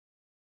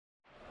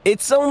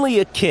It's only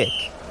a kick,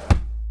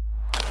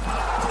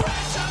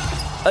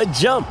 a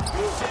jump,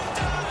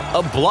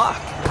 a block.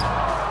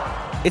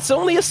 It's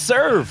only a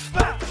serve.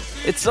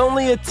 It's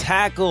only a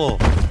tackle,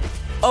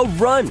 a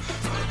run.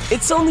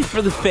 It's only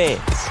for the fans.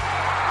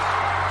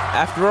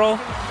 After all,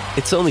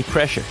 it's only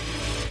pressure.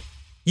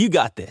 You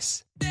got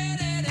this.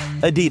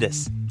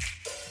 Adidas.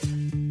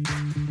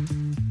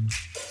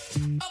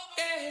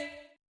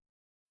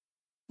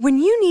 When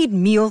you need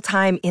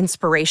mealtime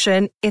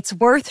inspiration, it's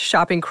worth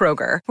shopping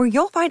Kroger, where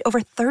you'll find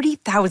over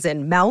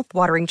 30,000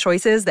 mouth-watering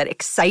choices that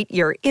excite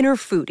your inner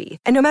foodie.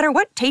 And no matter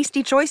what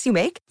tasty choice you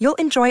make, you'll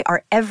enjoy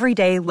our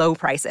everyday low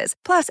prices,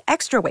 plus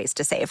extra ways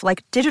to save,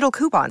 like digital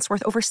coupons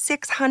worth over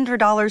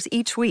 $600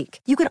 each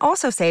week. You can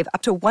also save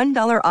up to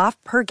 $1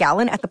 off per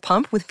gallon at the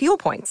pump with fuel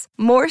points.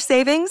 More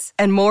savings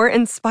and more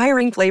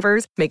inspiring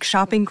flavors make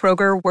shopping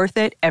Kroger worth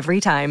it every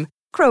time.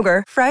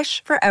 Kroger,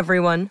 fresh for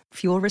everyone.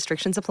 Fuel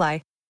restrictions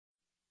apply.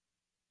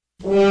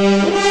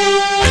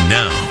 And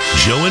now,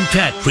 Joe and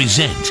Pat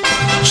present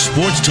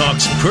Sports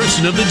Talk's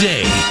Person of the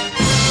Day.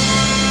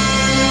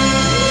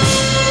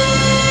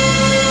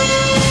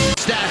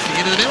 Stashing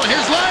into the middle.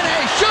 Here's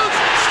Laine. Shoots.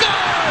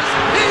 Scores.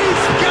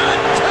 He's got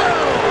two.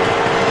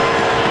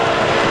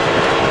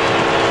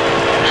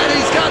 And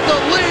he's got the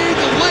lead.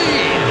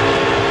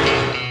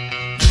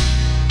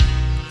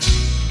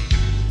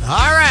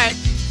 All right.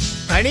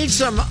 I need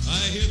some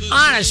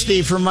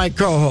honesty from my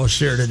co-host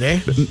here today.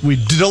 We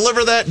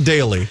deliver that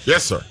daily.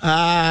 Yes, sir.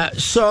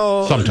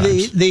 So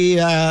Sometimes.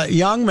 the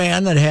young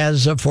man that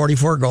has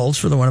 44 goals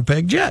for the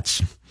Winnipeg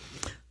Jets,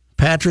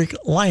 Patrik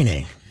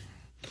Laine.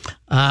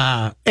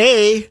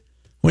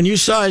 When you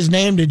saw his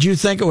name, did you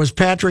think it was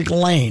Patrik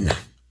Laine?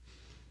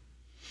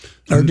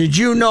 Or did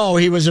you know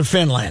he was a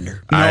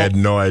Finlander? I had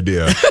no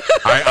idea.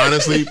 I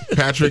honestly,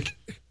 Patrick,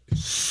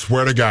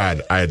 swear to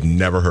God, I had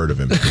never heard of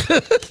him.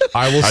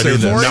 I will I say knew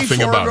this.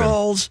 nothing about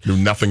goals. him.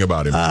 Knew nothing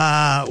about him.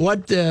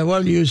 What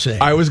do you say?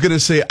 I was going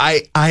to say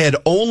I had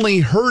only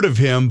heard of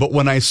him, but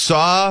when I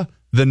saw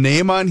the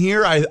name on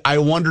here, I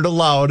wondered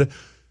aloud,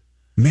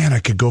 man, I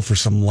could go for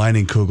some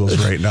lining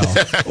Kugels right now.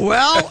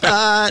 Well,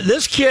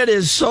 this kid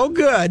is so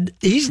good.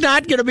 He's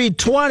not going to be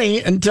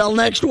 20 until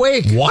next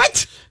week.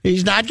 What?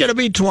 He's not going to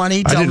be 20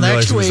 I till didn't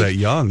next realize he week. was that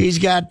young. He's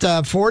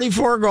got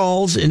 44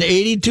 goals in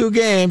 82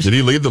 games. Did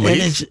he lead the league?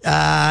 And it's,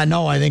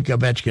 no, I think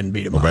Ovechkin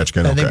beat him.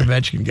 Ovechkin, I think okay.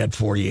 Ovechkin got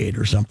 48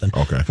 or something.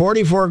 Okay.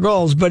 44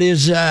 goals, but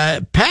is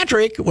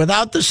Patrick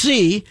without the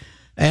C,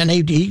 and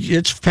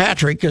it's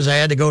Patrick because I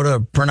had to go to a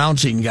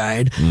pronouncing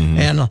guide,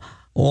 and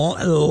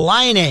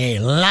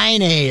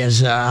Laine is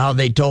how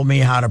they told me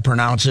how to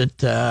pronounce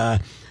it.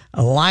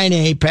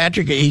 Laine,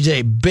 Patrick, he's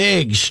a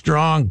big,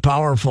 strong,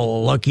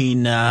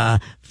 powerful-looking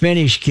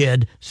Finnish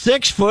kid,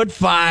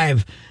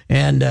 6'5"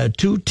 and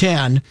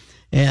 210,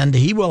 and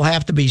he will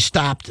have to be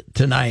stopped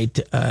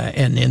tonight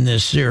and in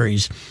this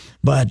series.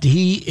 But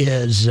he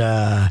is.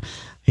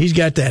 He's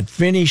got that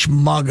Finnish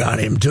mug on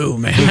him too,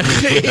 man.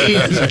 He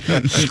is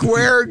a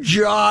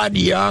square-jawed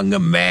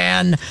young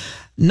man.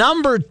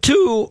 Number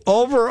 2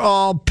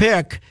 overall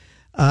pick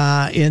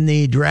in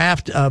the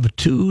draft of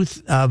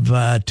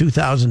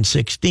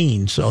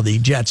 2016. So the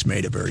Jets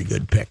made a very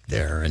good pick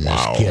there in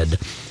this kid.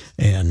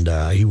 And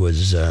he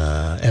was,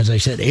 as I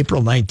said,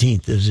 April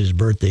 19th is his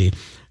birthday.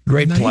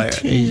 Great player.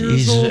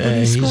 He's old and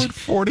he scored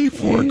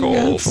 44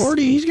 goals.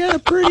 He's got a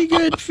pretty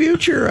good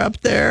future up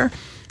there.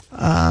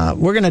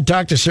 We're going to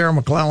talk to Sarah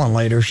McClellan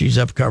later. She's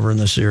up covering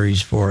the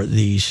series for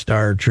the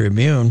Star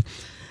Tribune.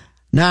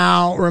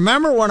 Now,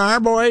 remember when our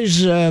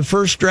boys'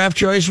 first draft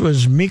choice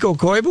was Mikko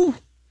Koivu,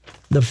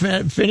 the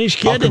Finnish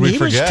kid? And he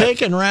was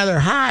taken rather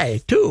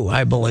high, too,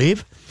 I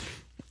believe.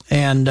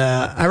 And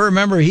I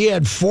remember he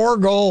had 4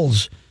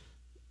 goals.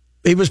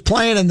 He was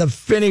playing in the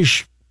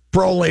Finnish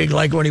Pro League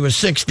like when he was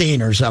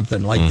 16 or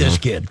something, like this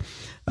kid.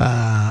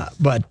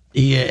 But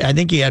I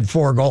think he had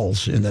 4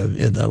 goals in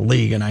the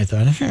league, and I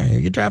thought, hey,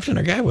 you're drafting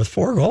a guy with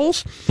 4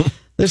 goals?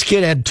 This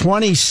kid had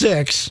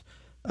 26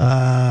 for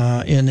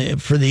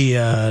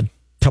the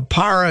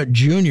Tapara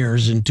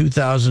Juniors in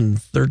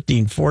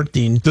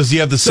 2013-14. Does he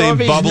have the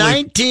same if bubbly? He's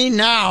 19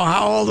 now.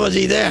 How old was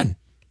he then?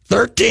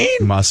 13?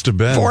 Must have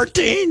been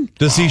 14?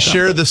 Does he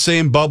share the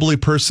same bubbly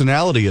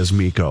personality as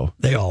Mikko?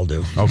 They all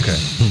do. Okay.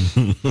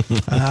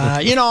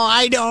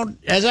 I don't,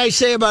 as I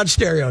say about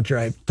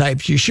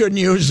stereotypes, you shouldn't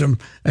use them,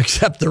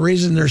 except the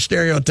reason they're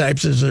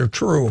stereotypes is they're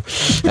true.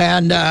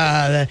 And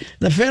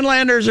the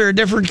Finlanders are a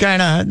different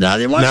kind of,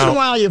 once in a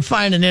while you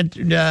find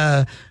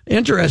an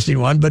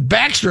interesting one, but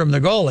Backstrom, the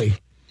goalie,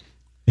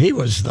 he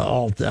was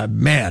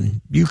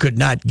man, you could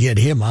not get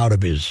him out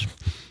of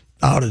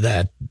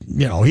that.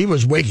 He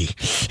was Wiggy.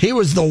 He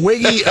was the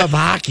Wiggy of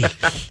hockey.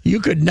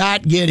 You could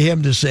not get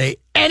him to say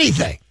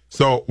anything.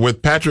 So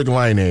with Patrik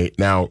Laine,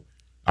 now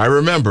I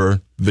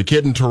remember the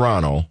kid in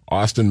Toronto,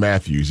 Austin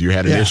Matthews. You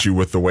had an issue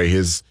with the way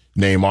his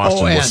name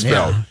Austin was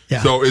spelled.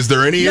 Yeah. So is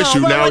there any issue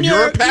now?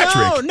 You're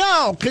Patrick.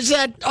 No, because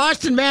that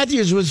Austin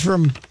Matthews was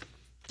from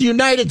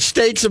United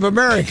States of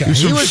America. He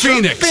He was was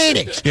from from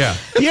Phoenix. Yeah.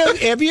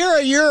 If you're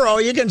a Euro,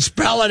 you can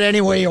spell it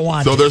any way you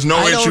want. So there's no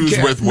I don't issues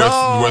care. with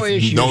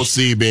no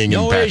C being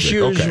no in Patrick.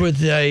 issues Okay.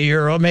 with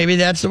Euro. Maybe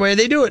that's the way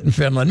they do it in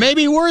Finland.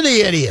 Maybe we're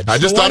the idiots. I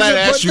just the thought ones I'd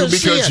that ask put you the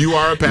C because in. you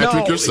are a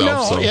Patrick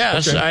yourself. No, so.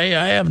 yes, Okay.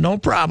 I have no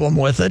problem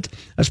with it,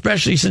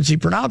 especially since he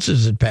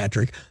pronounces it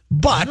Patrick.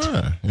 But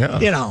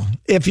Yeah.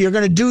 if you're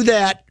going to do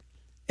that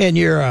and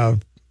you're a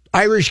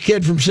Irish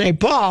kid from St.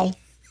 Paul,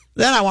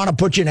 then I want to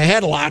put you in a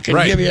headlock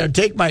and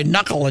take my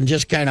knuckle and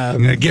just kind of...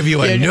 I'm going to give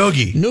you a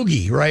noogie.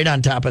 Noogie right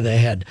on top of the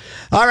head.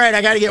 All right,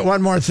 I got to get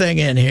one more thing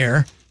in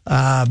here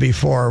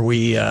before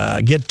we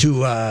get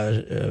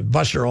to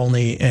Buster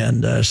Olney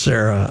and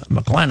Sarah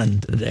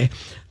McLennan today.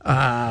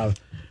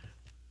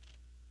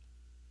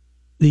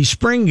 The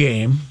spring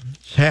games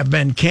have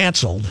been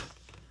canceled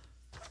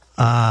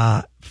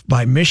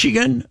by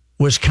Michigan,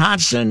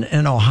 Wisconsin,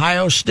 and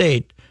Ohio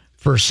State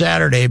for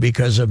Saturday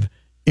because of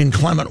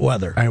inclement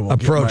weather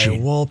approaching. Get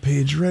my wall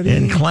page ready.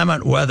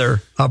 Inclement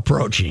weather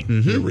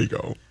approaching. Here we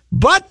go.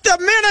 But the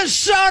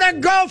Minnesota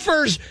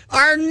Gophers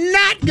are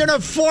not going to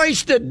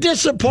foist a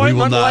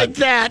disappointment like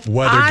that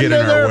onto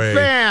their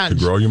fans. To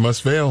grow, you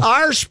must fail.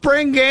 Our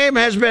spring game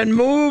has been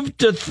moved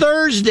to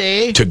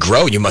Thursday. To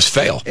grow, you must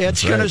fail.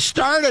 It's going to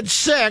start at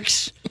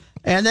 6,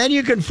 and then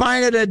you can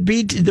find it at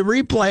the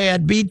replay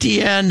at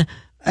BTN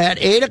at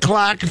 8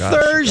 o'clock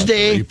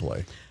Thursday.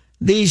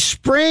 The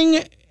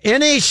spring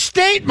in a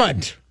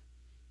statement.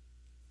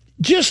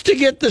 Just to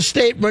get the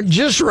statement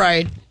just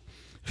right,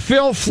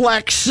 Phil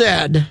Fleck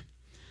said,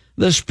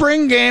 the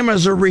spring game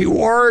is a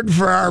reward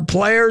for our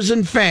players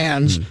and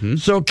fans,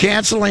 so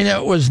canceling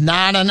it was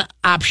not an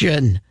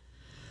option.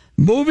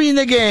 Moving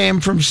the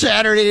game from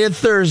Saturday to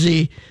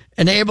Thursday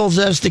enables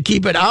us to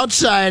keep it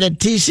outside at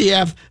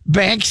TCF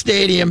Bank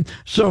Stadium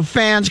so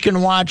fans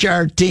can watch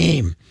our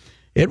team.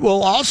 It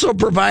will also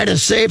provide a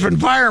safe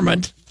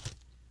environment.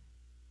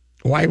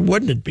 Why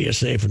wouldn't it be a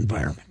safe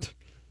environment?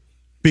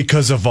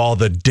 Because of all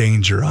the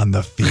danger on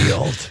the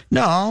field.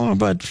 No,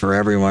 but for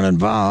everyone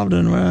involved.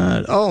 And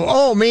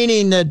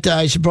meaning that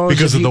I suppose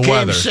because if of you the came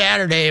weather.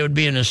 Saturday, it would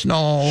be in the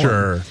snow.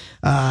 Sure.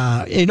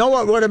 You know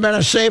what would have been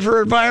a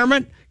safer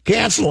environment?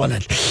 Canceling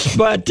it.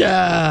 But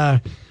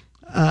they're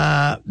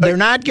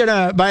not going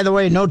to, by the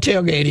way, no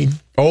tailgating.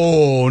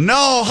 Oh,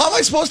 no. How am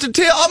I supposed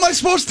to How am I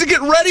supposed to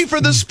get ready for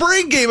the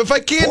spring game if I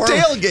can't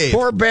tailgate?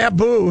 Poor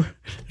Babu.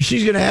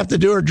 She's going to have to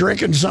do her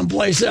drinking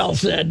someplace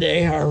else that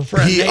day. Our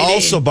friend He Nadine.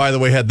 also, by the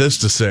way, had this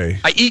to say.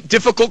 I eat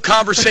difficult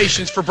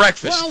conversations for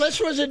breakfast. Well,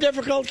 this was a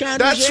difficult conversation.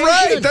 That's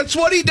right. That's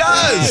what he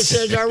does. He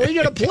says, are we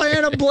going to play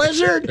in a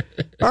blizzard?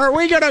 Or are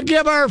we going to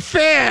give our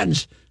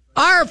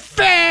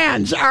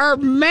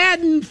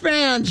Madden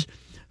fans,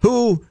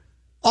 who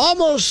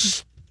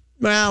almost...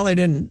 Well, they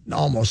didn't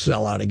almost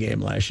sell out a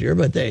game last year,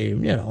 but they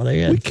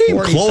had We came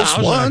 40,000 close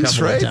a once,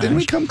 couple of right? times. Didn't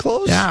we come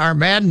close? Yeah, our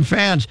Madden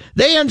fans.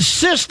 They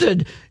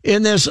insisted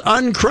in this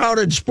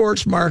uncrowded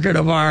sports market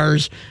of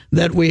ours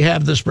that we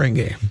have the spring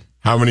game.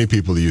 How many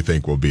people do you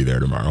think will be there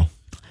tomorrow?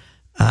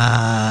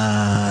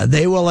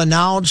 They will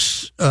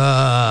announce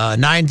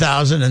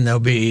 9,000, and there'll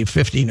be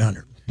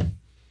 1,500.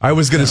 I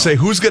was going to say,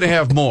 who's going to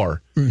have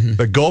more?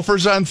 The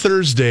Gophers on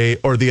Thursday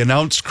or the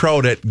announced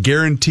crowd at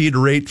Guaranteed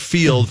Rate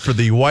Field for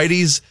the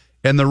Whiteys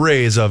and the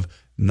Rays of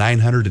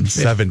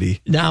 970?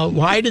 Now,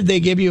 why did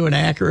they give you an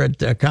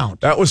accurate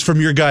count? That was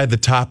from your guy, the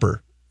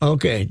Topper.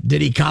 Okay.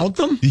 Did he count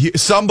them?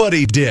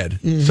 Somebody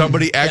did.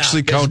 Somebody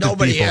actually counted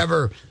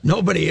people.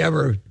 Nobody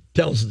ever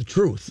tells the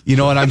truth. You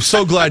know, and I'm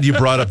so glad you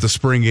brought up the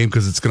spring game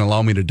because it's going to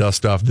allow me to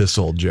dust off this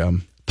old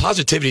gem.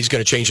 Positivity is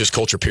going to change this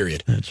culture,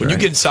 period. That's when right. you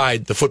get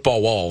inside the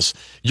football walls,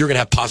 you're going to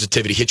have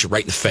positivity hit you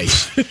right in the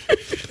face.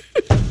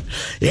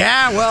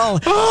 Yeah, well,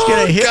 it's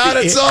going to hit God,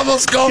 you. it's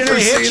almost Gopher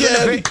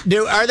season.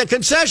 Are the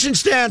concession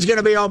stands going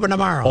to be open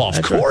tomorrow? Oh,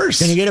 of course.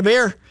 Can you get a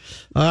beer?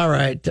 All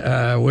right,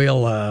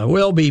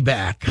 we'll be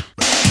back.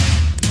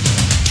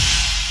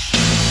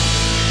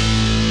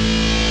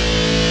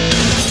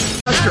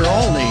 Buster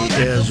Olney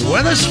is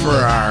with us for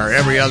our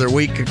every other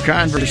week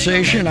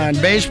conversation on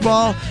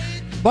baseball.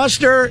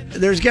 Buster,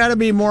 there's got to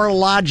be more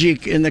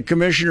logic in the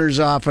commissioner's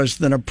office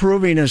than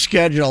approving a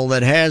schedule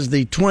that has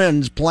the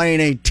Twins playing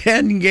a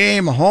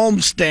 10-game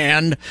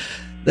homestand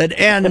that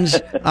ends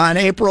on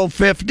April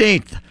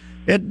 15th.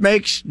 It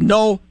makes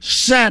no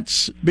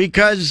sense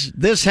because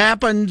this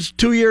happens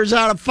 2 years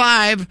out of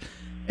 5,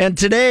 and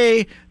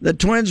today the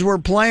Twins were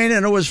playing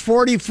and it was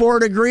 44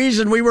 degrees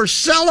and we were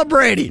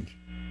celebrating.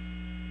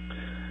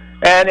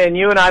 And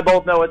you and I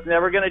both know it's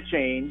never going to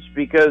change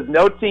because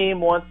no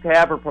team wants to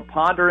have a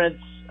preponderance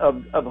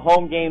of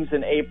home games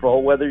in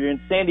April, whether you're in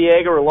San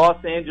Diego or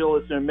Los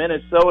Angeles or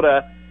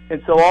Minnesota.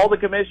 And so all the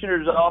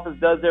commissioner's office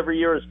does every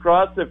year is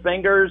cross their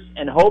fingers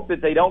and hope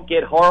that they don't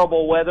get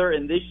horrible weather.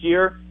 And this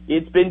year,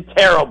 it's been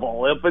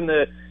terrible up in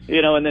the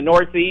in the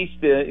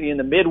Northeast, in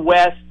the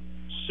Midwest.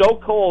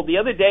 So cold. The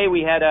other day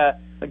we had a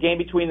game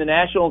between the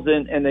Nationals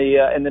and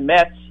the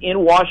Mets in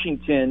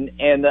Washington,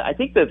 and I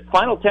think the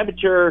final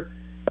temperature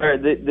or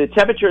the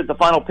temperature at the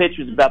final pitch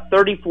was about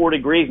 34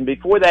 degrees. And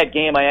before that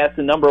game, I asked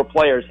a number of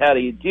players, how do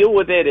you deal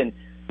with it? And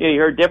you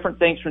heard different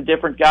things from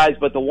different guys.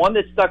 But the one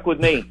that stuck with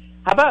me,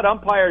 how about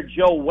umpire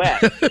Joe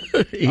West,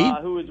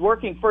 who was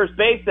working first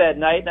base that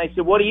night? And I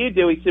said, what do you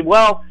do? He said,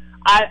 well,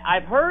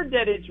 I've heard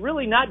that it's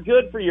really not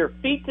good for your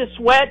feet to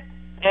sweat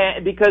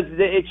because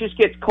it just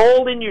gets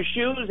cold in your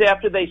shoes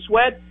after they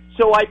sweat.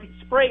 So I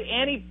spray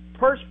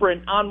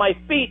antiperspirant on my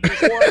feet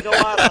before I go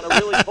out on a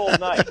really cold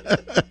night.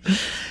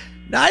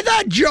 Now, I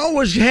thought Joe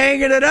was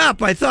hanging it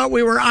up. I thought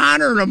we were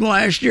honoring him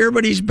last year,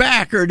 but he's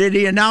back. Or did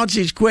he announce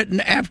he's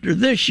quitting after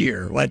this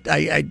year?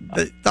 I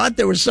thought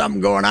there was something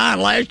going on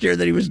last year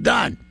that he was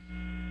done.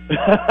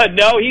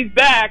 No, he's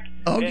back.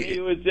 Okay. And he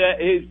was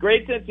his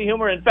great sense of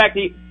humor. In fact,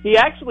 he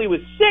actually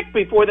was sick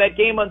before that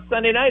game on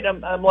Sunday night.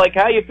 I'm like,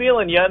 how you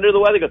feeling? You under the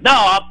weather? He goes, no,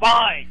 I'm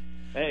fine.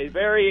 Hey,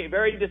 very,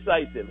 very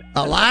decisive.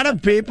 A lot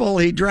of people,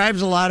 he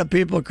drives a lot of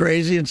people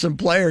crazy and some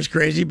players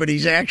crazy, but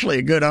he's actually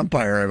a good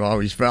umpire, I've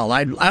always felt.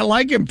 I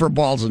like him for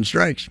balls and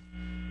strikes.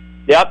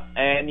 Yep,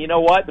 and you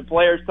know what? The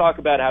players talk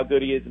about how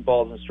good he is in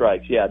balls and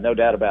strikes. Yeah, no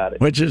doubt about it.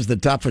 Which is the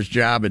toughest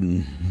job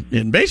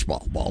in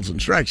baseball, balls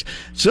and strikes.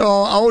 So,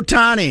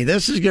 Ohtani,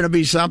 this is going to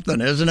be something,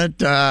 isn't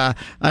it? I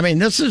mean,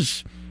 this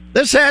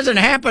hasn't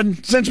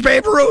happened since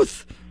Babe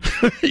Ruth.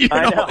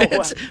 I know.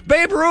 It's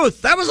Babe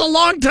Ruth. That was a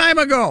long time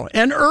ago.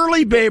 And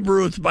early Babe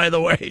Ruth, by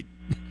the way.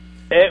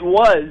 It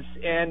was.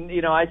 And,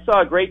 I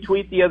saw a great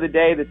tweet the other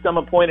day that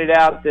someone pointed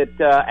out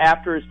that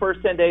after his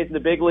first 10 days in the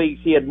big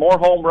leagues, he had more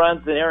home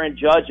runs than Aaron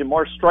Judge and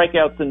more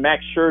strikeouts than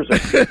Max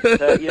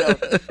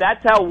Scherzer.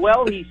 That's how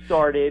well he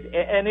started.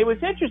 And it was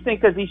interesting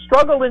because he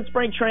struggled in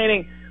spring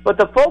training, but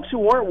the folks who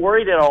weren't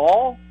worried at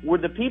all were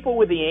the people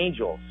with the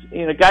Angels.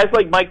 Guys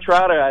like Mike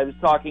Trout I was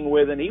talking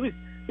with, and he was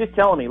just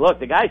telling me, look,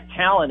 the guy's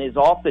talent is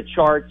off the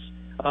charts.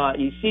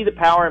 You see the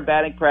power in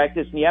batting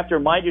practice, and you have to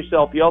remind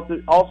yourself he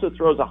also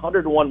throws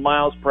 101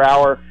 miles per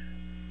hour.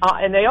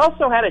 And they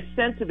also had a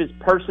sense of his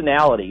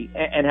personality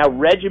and how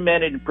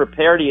regimented and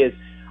prepared he is.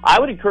 I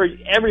would encourage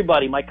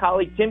everybody. My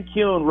colleague Tim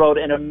Kuhn wrote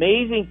an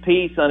amazing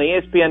piece on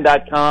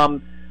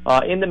ESPN.com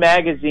in the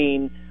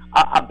magazine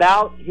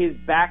about his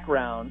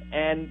background.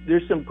 And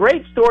there's some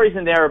great stories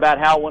in there about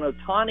how when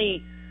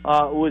Ohtani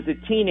was a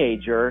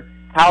teenager,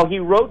 how he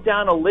wrote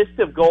down a list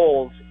of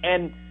goals.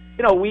 And,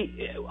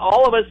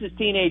 all of us as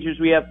teenagers,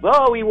 we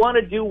want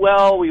to do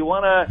well. We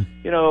want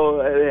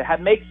to,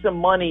 make some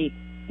money.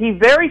 He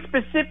very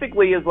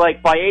specifically is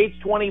like, by age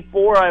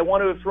 24, I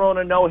want to have thrown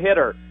a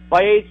no-hitter.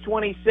 By age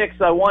 26,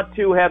 I want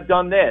to have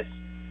done this.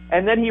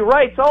 And then he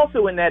writes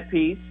also in that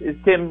piece, as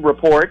Tim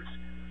reports,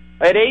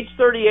 at age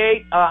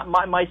 38,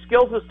 my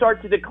skills will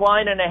start to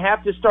decline and I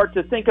have to start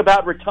to think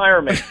about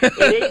retirement. At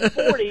age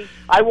 40,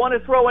 I want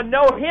to throw a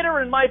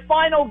no-hitter in my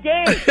final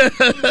game. He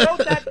wrote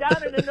that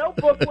down in a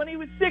notebook when he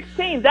was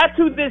 16. That's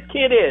who this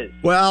kid is.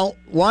 Well,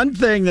 one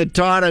thing that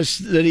taught us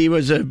that he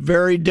was a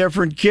very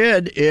different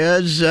kid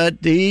is that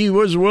he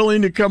was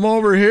willing to come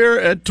over here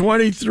at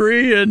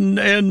 23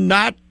 and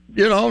not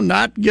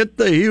get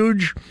the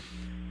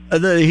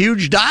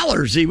huge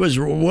dollars. He was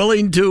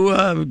willing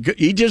to,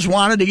 he just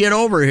wanted to get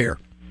over here.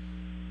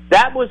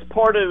 That was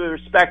part of the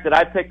respect that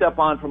I picked up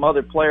on from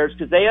other players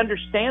because they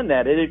understand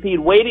that. And if he had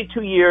waited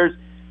 2 years,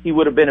 he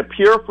would have been a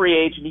pure free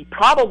agent. He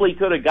probably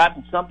could have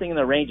gotten something in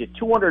the range of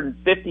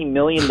 $250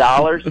 million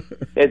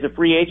as a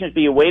free agent if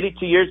he had waited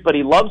 2 years. But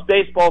he loves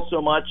baseball so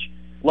much,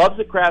 loves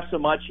the craft so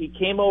much, he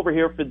came over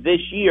here for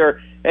this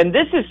year. And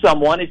this is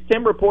someone, as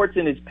Tim reports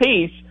in his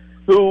piece,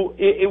 who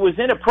it was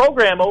in a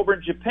program over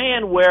in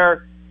Japan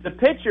where the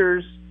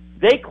pitchers,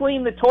 they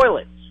clean the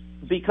toilets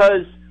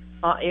because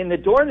in the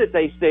dorm that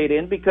they stayed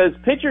in, because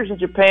pitchers in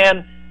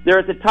Japan, they're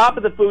at the top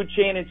of the food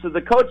chain, and so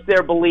the coach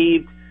there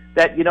believed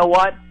that,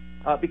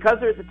 because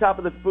they're at the top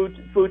of the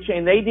food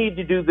chain, they need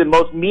to do the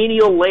most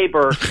menial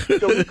labor.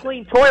 So he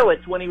cleaned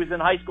toilets when he was in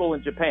high school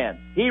in Japan.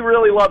 He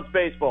really loves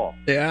baseball.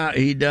 Yeah,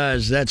 he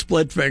does. That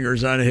split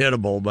finger's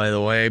unhittable, by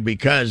the way,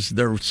 because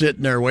they're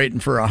sitting there waiting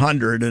for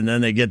 100, and then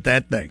they get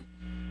that thing.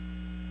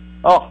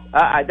 Oh,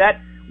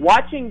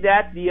 watching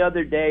that the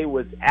other day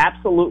was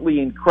absolutely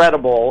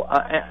incredible.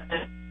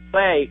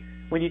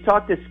 When you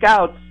talk to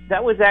scouts,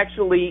 that was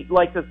actually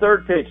like the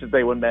third pitch that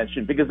they would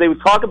mention because they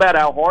would talk about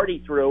how hard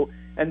he threw,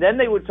 and then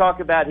they would talk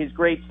about his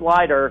great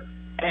slider,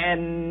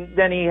 and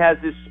then he has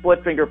this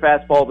split-finger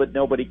fastball that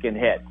nobody can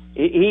hit.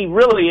 He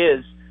really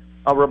is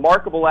a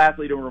remarkable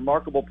athlete, a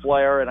remarkable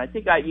player, and I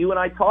think you and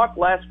I talked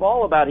last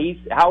fall about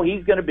how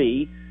he's going to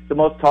be the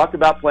most talked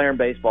about player in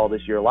baseball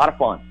this year. A lot of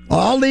fun.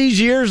 All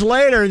these years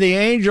later, the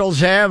Angels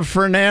have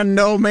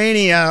Fernando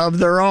Mania of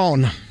their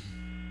own.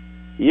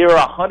 You're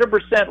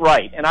 100%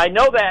 right. And I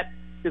know that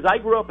because I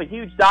grew up a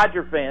huge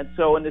Dodger fan.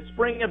 So in the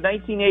spring of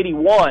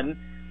 1981,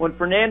 when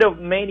Fernando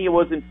Mania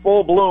was in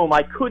full bloom,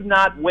 I could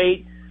not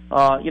wait,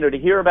 to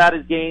hear about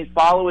his games,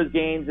 follow his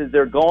games as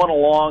they're going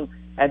along.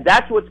 And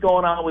that's what's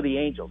going on with the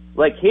Angels.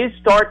 Like, his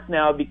starts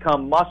now have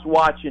become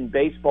must-watch in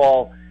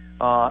baseball.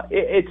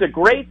 It's a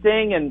great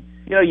thing, and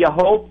you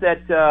hope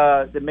that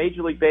the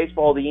Major League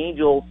Baseball, the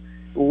Angels,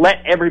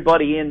 let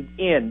everybody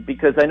in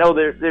because I know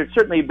there's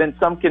certainly been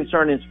some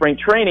concern in spring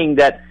training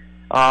that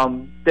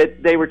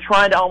they were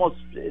trying to almost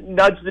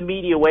nudge the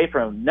media away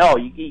from him. No,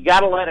 you got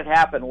to let it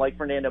happen like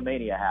Fernando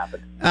Mania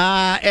happened.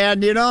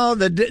 And,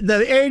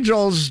 the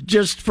Angels,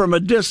 just from a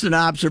distant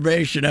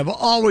observation, have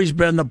always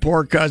been the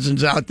poor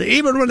cousins out there.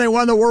 Even when they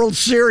won the World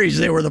Series,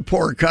 they were the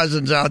poor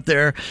cousins out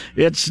there.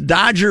 It's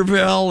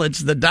Dodgerville. It's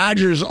the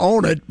Dodgers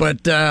own it,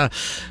 but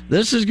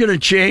this is going to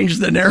change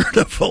the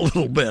narrative a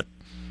little bit.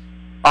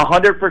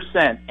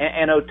 100%.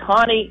 And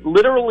Ohtani,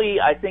 literally,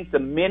 I think the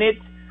minute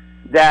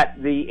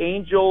that the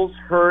Angels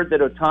heard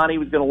that Ohtani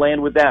was going to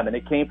land with them, and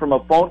it came from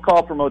a phone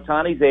call from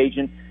Ohtani's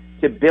agent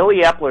to Billy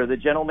Epler, the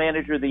general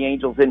manager of the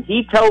Angels, and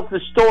he tells the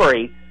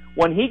story.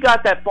 When he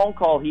got that phone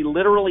call, he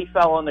literally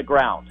fell on the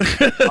ground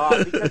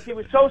because he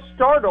was so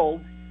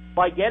startled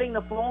by getting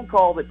the phone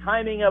call, the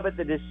timing of it,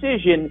 the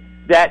decision,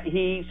 that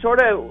he sort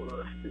of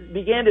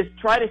began to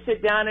try to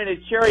sit down in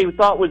his chair he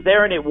thought was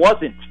there, and it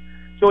wasn't.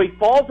 So he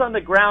falls on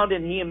the ground,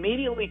 and he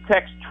immediately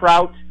texts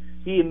Trout.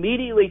 He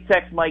immediately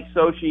texts Mike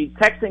Sochi,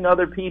 texting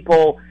other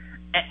people,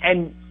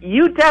 and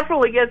you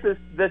definitely get the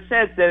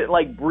sense that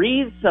it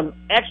breathed some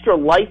extra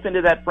life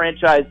into that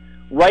franchise.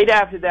 Right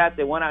after that,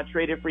 they went out and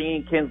traded for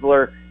Ian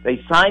Kinsler.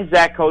 They signed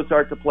Zach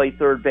Cozart to play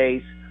third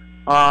base.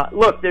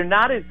 Look, they're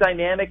not as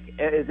dynamic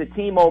as a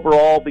team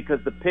overall because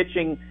the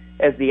pitching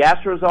as the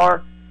Astros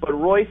are, but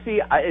Royce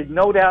is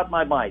no doubt in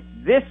my mind.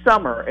 This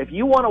summer, if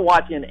you want to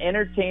watch an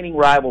entertaining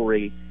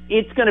rivalry,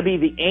 it's going to be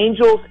the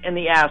Angels and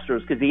the Astros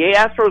because the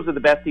Astros are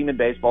the best team in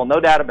baseball, no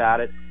doubt about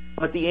it.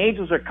 But the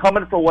Angels are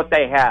coming for what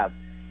they have.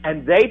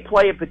 And they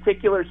play a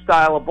particular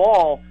style of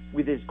ball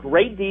with this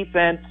great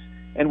defense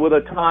and with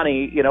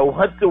Ohtani,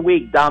 once a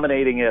week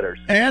dominating hitters.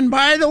 And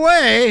by the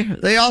way,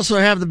 they also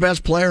have the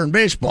best player in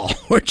baseball,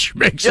 which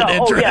makes it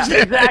interesting. Oh,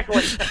 yeah,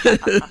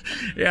 exactly.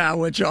 Yeah,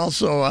 which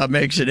also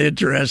makes it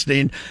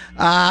interesting.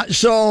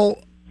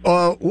 So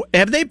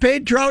have they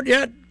paid Trout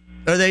yet?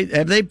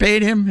 Have they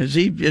paid him? Is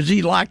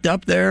he locked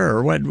up there,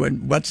 or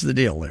what's the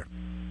deal there?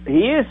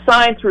 He is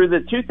signed through the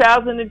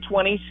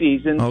 2020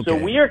 season, So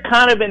we are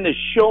kind of in the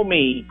show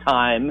me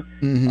time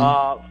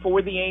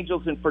for the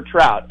Angels and for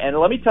Trout. And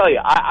let me tell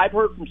you, I've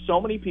heard from so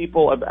many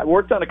people. I've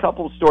worked on a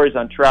couple of stories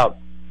on Trout,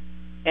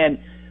 and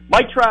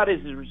Mike Trout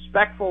is as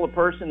respectful a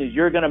person as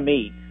you're going to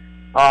meet.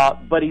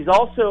 But he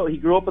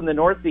grew up in the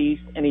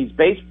Northeast, and he's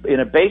in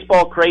a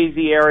baseball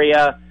crazy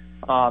area.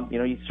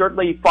 He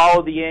certainly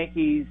followed the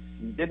Yankees.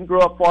 He didn't grow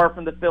up far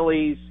from the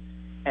Phillies,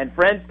 and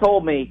friends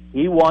told me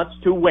he wants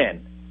to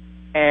win.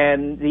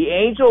 And the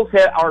Angels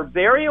are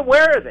very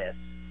aware of this,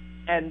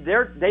 and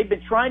they've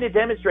been trying to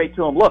demonstrate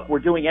to him, look, we're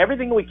doing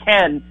everything we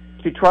can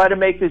to try to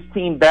make this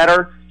team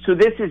better. So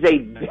this is a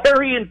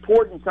very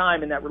important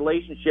time in that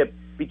relationship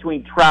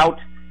between Trout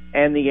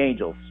and the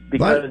Angels.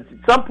 Because at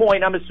some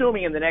point, I'm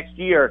assuming in the next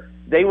year,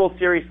 they will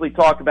seriously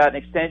talk about an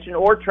extension,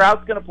 or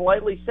Trout's going to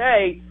politely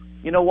say,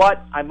 you know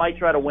what, I might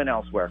try to win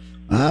elsewhere.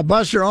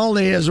 Buster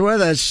Olney is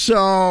with us.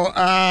 So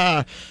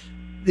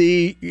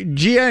the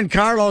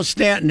Giancarlo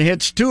Stanton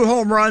hits 2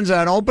 home runs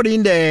on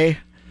opening day.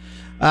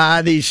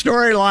 The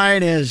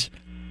storyline is,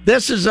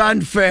 this is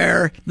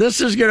unfair.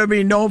 This is going to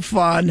be no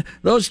fun.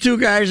 Those 2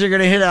 guys are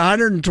going to hit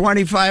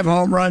 125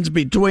 home runs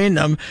between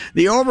them.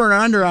 The over and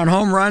under on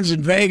home runs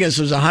in Vegas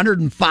is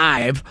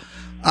 105.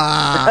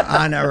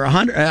 On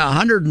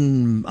 100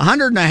 and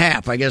a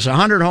half, I guess,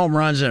 100 home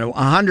runs and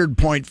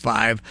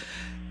 100.5.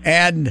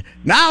 And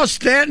now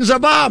Stanton's a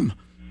bum.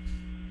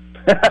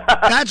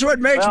 That's what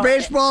makes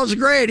baseballs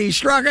great. He's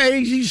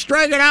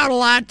striking out a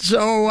lot,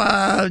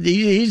 so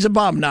he's a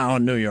bum now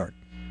in New York.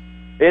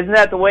 Isn't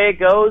that the way it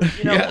goes?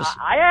 Yes.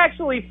 I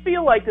actually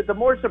feel like that the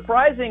more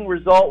surprising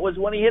result was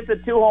when he hit the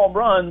 2 home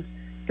runs,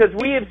 because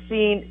we have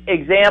seen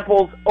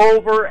examples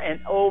over and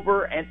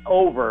over and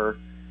over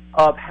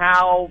of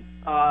how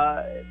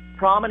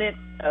prominent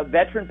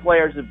veteran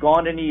players have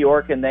gone to New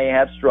York and they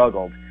have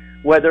struggled.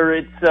 Whether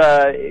it's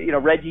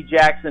Reggie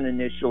Jackson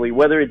initially,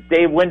 whether it's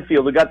Dave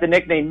Winfield, who got the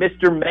nickname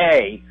Mr.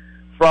 May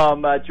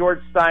from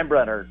George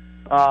Steinbrenner,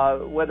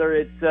 whether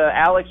it's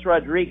Alex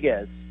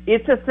Rodriguez,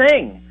 it's a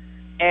thing.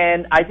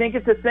 And I think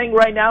it's a thing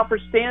right now for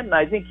Stanton.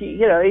 I think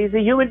he's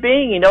a human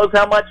being. He knows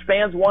how much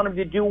fans want him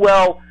to do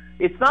well.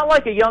 It's not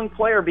like a young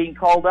player being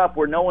called up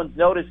where no one's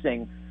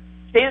noticing.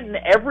 Stanton,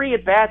 every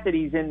at-bat that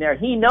he's in there,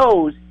 he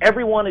knows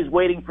everyone is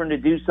waiting for him to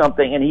do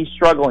something, and he's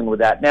struggling with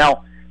that.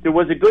 Now, there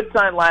was a good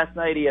sign last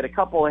night. He had a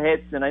couple of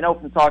hits, and I know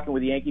from talking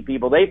with the Yankee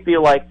people, they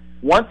feel like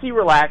once he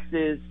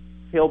relaxes,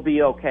 he'll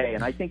be okay,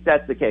 and I think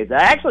that's the case.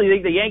 I actually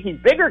think the Yankees'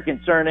 bigger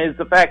concern is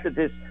the fact that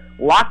this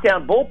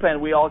lockdown bullpen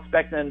we all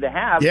expect them to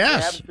have,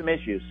 yes, having some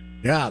issues.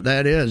 Yeah,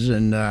 that is,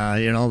 and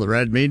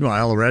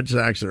meanwhile, the Red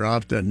Sox are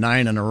off to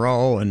 9 in a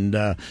row, and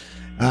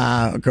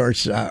of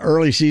course,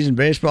 early season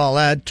baseball.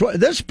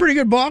 This is a pretty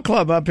good ball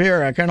club up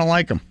here. I kind of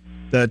like them,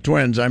 the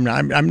Twins. I'm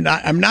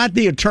not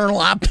the eternal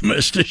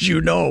optimist, as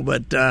you know,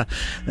 but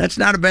that's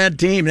not a bad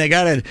team. They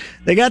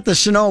got the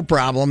Sano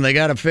problem. They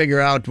got to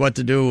figure out what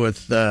to do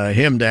with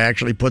him to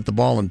actually put the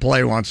ball in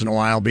play once in a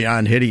while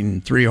beyond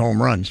hitting 3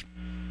 home runs.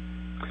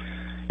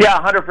 Yeah,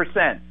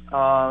 100%.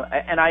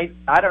 And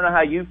I don't know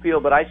how you feel,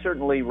 but I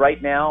certainly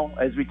right now,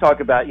 as we talk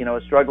about,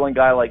 a struggling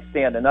guy like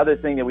Stan, another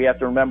thing that we have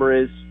to remember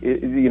is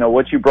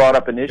what you brought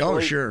up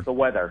initially, the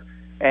weather.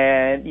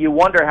 And you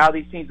wonder how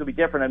these teams will be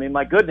different. I mean,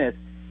 my goodness,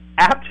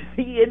 after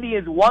the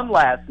Indians won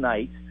last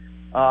night,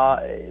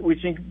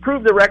 which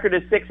improved the record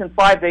to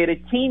 6-5, they had a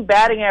team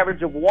batting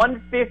average of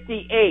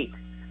 158.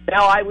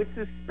 Now, I would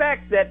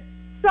suspect that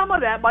some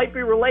of that might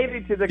be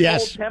related to the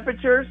cold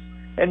temperatures,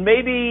 and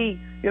maybe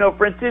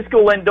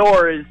Francisco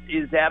Lindor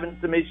is having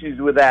some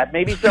issues with that.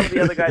 Maybe some of the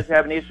other guys are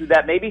having issues with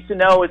that. Maybe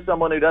Sano is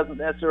someone who doesn't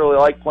necessarily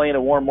like playing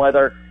in warm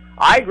weather.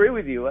 I agree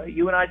with you.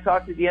 You and I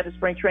talked at the end of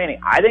spring training.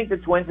 I think the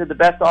Twins had the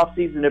best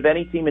offseason of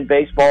any team in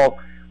baseball.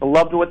 I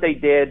loved what they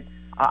did.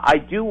 I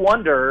do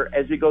wonder,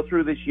 as we go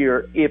through this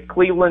year, if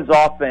Cleveland's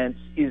offense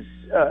is,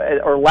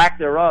 or lack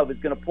thereof, is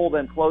going to pull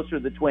them closer to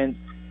the Twins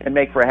and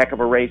make for a heck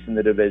of a race in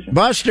the division.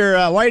 Buster,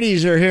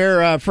 Whiteys are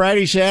here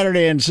Friday,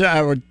 Saturday, and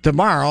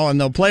tomorrow, and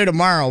they'll play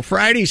tomorrow.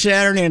 Friday,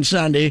 Saturday, and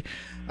Sunday.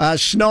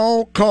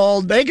 Snow,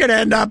 cold. They could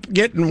end up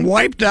getting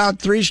wiped out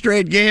 3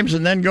 straight games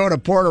and then go to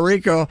Puerto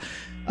Rico.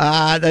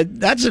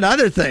 That's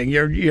another thing.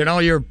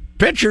 Your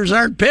pitchers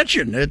aren't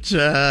pitching. It's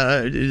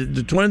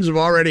the Twins have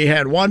already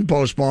had one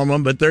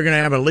postponement, but they're going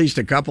to have at least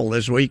a couple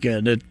this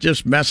weekend. It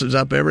just messes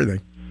up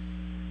everything.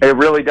 It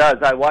really does.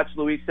 I watched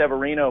Luis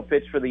Severino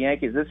pitch for the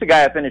Yankees. This is a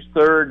guy I finished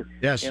third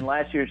in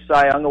last year's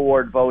Cy Young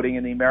Award voting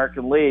in the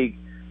American League.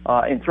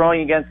 In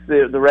throwing against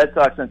the Red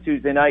Sox on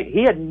Tuesday night,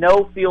 he had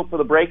no feel for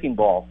the breaking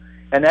ball.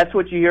 And that's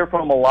what you hear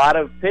from a lot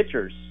of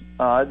pitchers,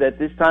 that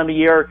this time of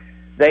year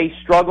they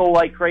struggle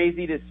like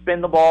crazy to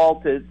spin the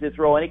ball, to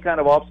throw any kind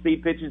of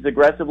off-speed pitches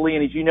aggressively.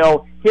 And as you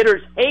know,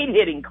 hitters hate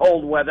hitting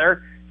cold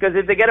weather, because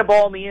if they get a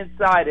ball on the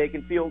inside, they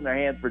can feel it in their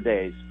hands for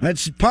days.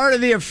 That's part of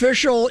the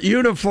official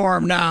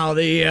uniform now,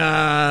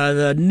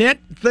 the knit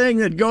thing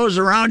that goes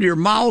around your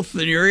mouth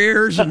and your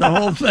ears and the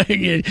whole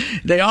thing.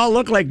 They all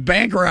look like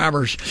bank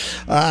robbers.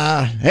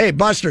 Hey,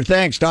 Buster,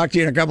 thanks. Talk to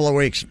you in a couple of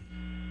weeks.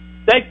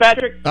 Thanks,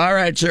 Patrick. All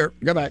right, sir.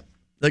 Goodbye.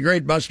 The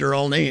great Buster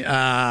Olney.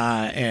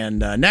 And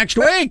next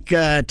week,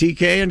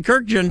 TK and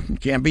Kirkjian.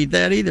 Can't beat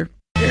that either.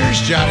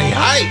 Here's Johnny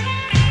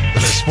Height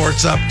with a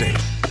sports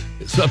update.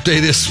 This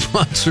update is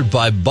sponsored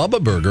by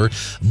Bubba Burger.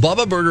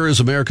 Bubba Burger is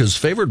America's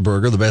favorite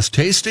burger, the best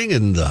tasting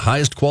and the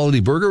highest quality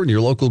burger in your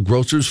local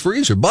grocer's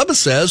freezer. Bubba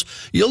says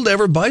you'll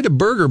never bite a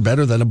burger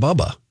better than a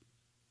Bubba.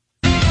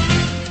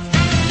 I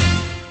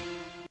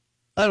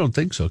don't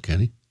think so,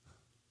 Kenny.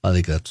 I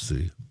think that's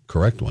the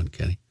correct one,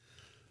 Kenny.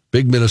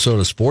 Big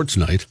Minnesota sports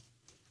night.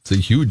 It's a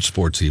huge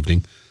sports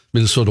evening.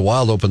 Minnesota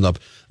Wild opened up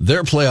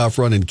their playoff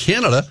run in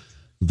Canada.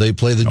 They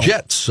play the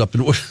Jets up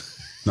in...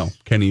 No,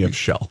 Kenny, you have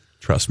Shell.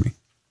 Trust me.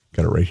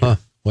 Got it right here.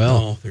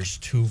 Well, there's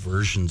 2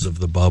 versions of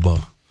the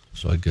Bubba.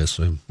 So I guess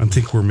I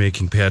think we're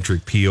making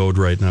Patrick PO'd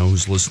right now,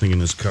 who's listening in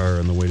his car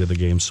on the way to the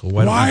game. So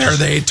why are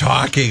they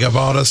talking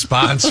about a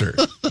sponsor?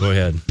 Go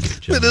ahead,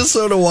 Jim.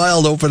 Minnesota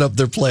Wild open up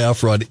their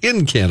playoff run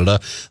in Canada.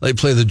 They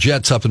play the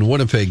Jets up in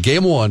Winnipeg,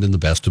 Game 1 in the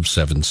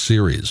best-of-7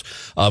 series.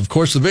 Of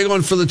course, the big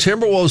one for the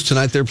Timberwolves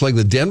tonight, they're playing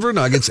the Denver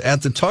Nuggets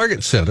at the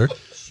Target Center.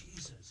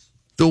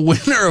 The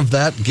winner of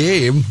that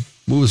game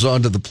moves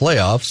on to the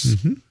playoffs.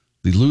 Mm-hmm.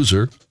 The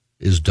loser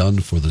is done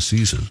for the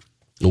season.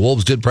 The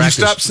Wolves did practice.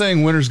 You stopped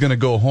saying winner's going to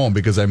go home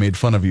because I made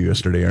fun of you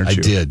yesterday, aren't you?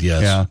 I did,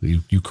 yes. Yeah.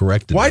 You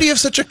corrected Why me. do you have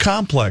such a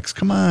complex?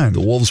 Come on. The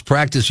Wolves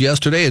practiced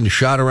yesterday and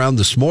shot around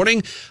this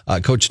morning.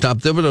 Coach Tom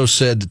Thibodeau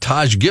said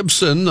Taj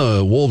Gibson,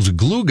 the Wolves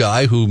glue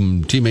guy,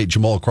 whom teammate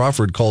Jamal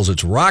Crawford calls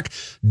its rock,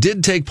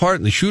 did take part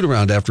in the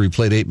shoot-around after he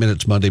played 8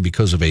 minutes Monday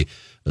because of a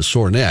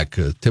sore neck.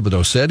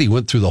 Thibodeau said he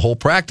went through the whole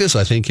practice.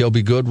 I think he'll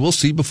be good. We'll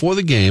see before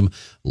the game.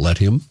 Let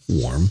him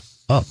warm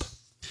up.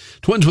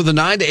 Twins with a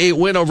 9-8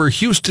 win over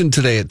Houston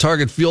today at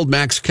Target Field.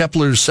 Max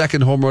Kepler's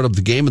second home run of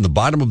the game in the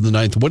bottom of the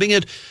ninth, winning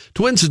it.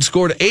 Twins had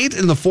scored 8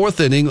 in the fourth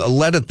inning,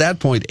 led at that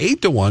point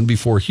 8-1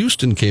 before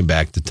Houston came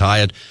back to tie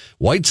it.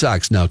 White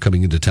Sox now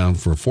coming into town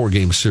for a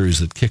 4-game series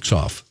that kicks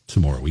off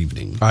tomorrow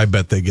evening. I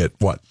bet they get,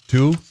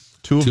 two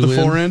of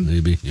the 4 in?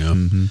 Maybe, yeah.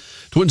 Mm-hmm.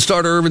 Twin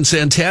starter Irvin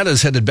Santana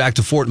is headed back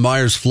to Fort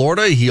Myers,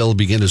 Florida. He'll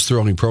begin his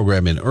throwing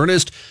program in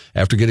earnest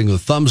after getting the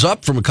thumbs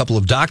up from a couple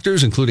of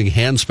doctors, including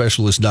hand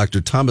specialist Dr.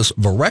 Thomas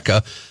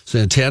Varecka.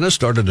 Santana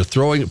started a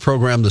throwing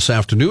program this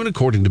afternoon,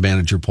 according to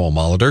manager Paul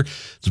Molitor.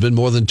 It's been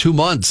more than 2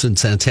 months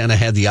since Santana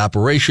had the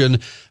operation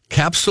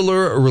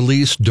capsular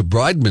release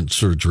debridement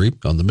surgery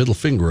on the middle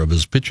finger of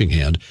his pitching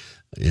hand,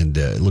 and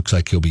it looks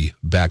like he'll be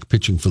back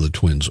pitching for the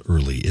Twins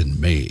early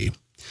in May.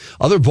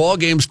 Other ball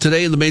games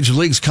today in the major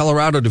leagues.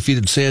 Colorado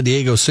defeated San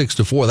Diego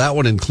 6-4. That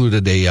one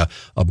included a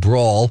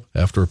brawl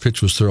after a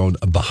pitch was thrown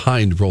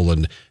behind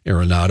Roland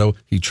Arenado.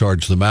 He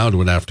charged the mound,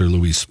 went after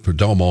Luis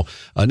Perdomo.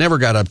 Never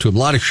got up to him. A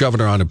lot of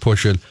shoving around and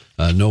pushing.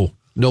 No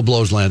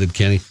blows landed,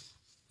 Kenny,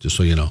 just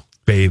so you know.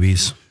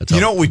 Babies.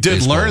 You know what we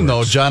did learn,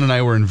 though? John and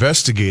I were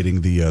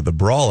investigating the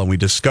brawl, and we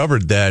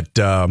discovered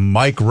that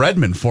Mike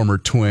Redmond, former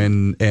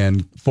Twin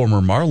and former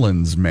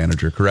Marlins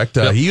manager, correct?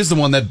 Yep. He is the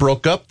one that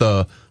broke up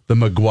the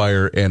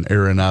McGuire and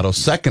Arenado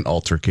second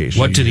altercation.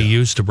 What did he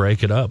use to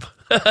break it up?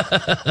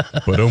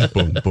 Boom,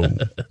 boom, boom.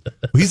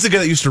 He's the guy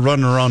that used to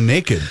run around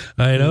naked.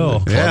 I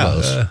know.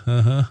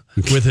 Yeah.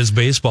 With his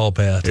baseball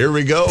bat. Here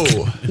we go.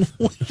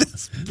 With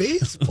his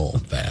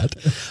baseball bat.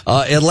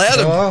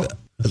 Atlanta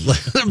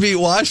beat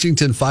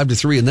Washington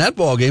 5-3 in that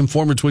ball game.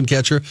 Former Twin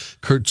catcher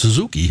Kurt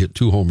Suzuki hit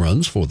 2 home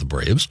runs for the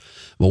Braves.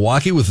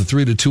 Milwaukee with a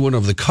 3-2 win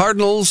over the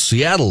Cardinals.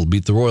 Seattle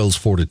beat the Royals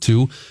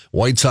 4-2.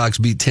 White Sox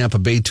beat Tampa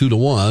Bay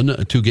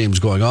 2-1. 2 games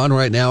going on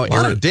right now. A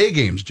lot of day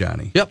games,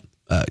 Johnny. Yep.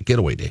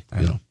 Getaway day.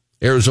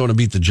 Arizona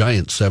beat the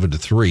Giants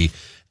 7-3,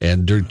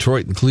 and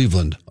Detroit and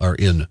Cleveland are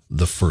in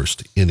the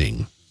first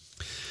inning.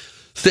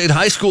 State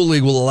High School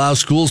League will allow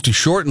schools to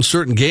shorten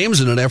certain games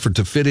in an effort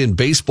to fit in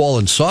baseball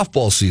and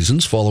softball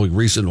seasons following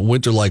recent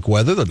winter-like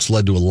weather that's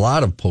led to a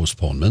lot of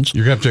postponements.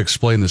 You're going to have to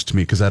explain this to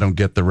me because I don't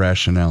get the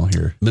rationale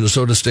here.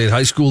 Minnesota State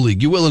High School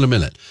League, you will in a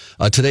minute,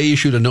 today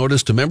issued a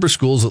notice to member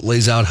schools that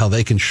lays out how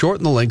they can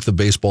shorten the length of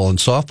baseball and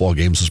softball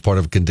games as part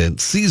of a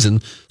condensed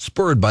season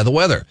spurred by the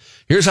weather.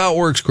 Here's how it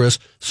works, Chris.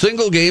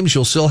 Single games,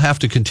 you'll still have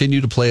to continue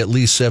to play at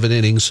least 7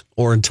 innings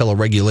or until a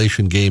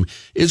regulation game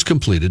is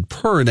completed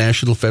per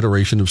National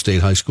Federation of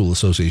State High School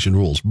Association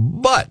rules.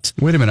 But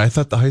wait a minute, I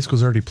thought the high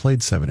school's already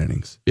played 7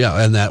 innings.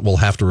 Yeah, and that will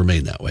have to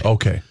remain that way.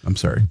 Okay, I'm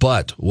sorry.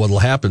 But what will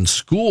happen,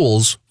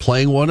 schools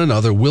playing one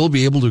another will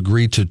be able to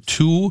agree to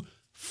 2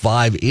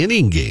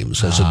 5-inning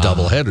games as a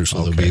doubleheader,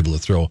 so they'll be able to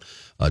throw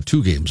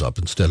 2 games up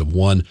instead of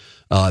 1.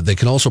 They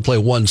can also play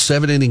 1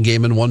 7-inning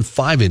game and 1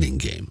 5-inning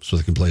game, so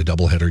they can play a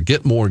doubleheader,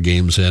 get more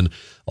games in.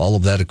 All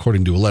of that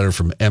according to a letter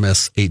from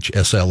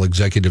MSHSL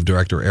Executive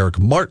Director Eric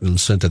Martin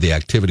sent to the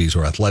activities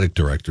or athletic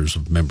directors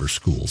of member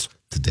schools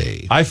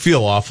today. I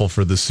feel awful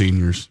for the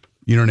seniors.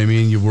 You know what I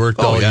mean? You've worked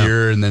all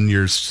year, and then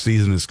your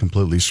season is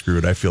completely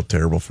screwed. I feel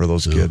terrible for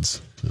those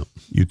kids. Yeah.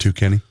 You too,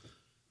 Kenny?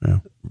 Yeah.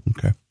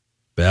 Okay.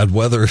 Bad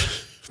weather.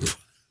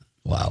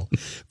 Wow.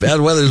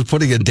 Bad weather is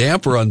putting a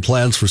damper on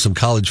plans for some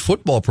college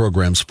football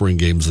program spring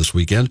games this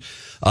weekend.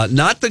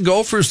 Not the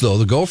Gophers, though.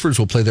 The Gophers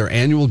will play their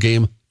annual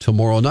game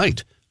tomorrow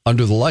night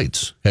under the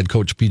lights. Head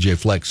coach P.J.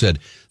 Fleck said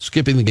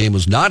skipping the game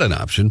was not an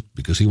option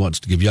because he wants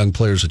to give young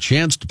players a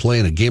chance to play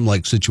in a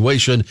game-like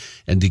situation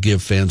and to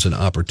give fans an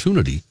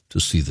opportunity to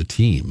see the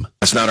team.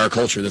 That's not our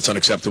culture. That's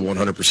unacceptable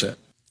 100%.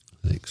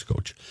 Thanks,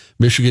 Coach.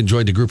 Michigan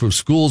joined a group of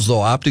schools, though,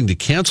 opting to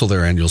cancel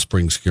their annual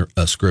spring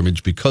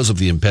scrimmage because of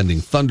the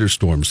impending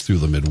thunderstorms through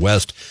the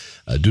Midwest.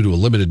 Due to a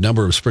limited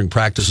number of spring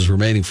practices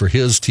remaining for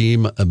his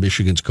team,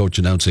 Michigan's coach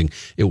announcing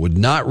it would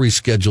not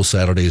reschedule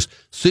Saturday's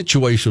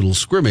situational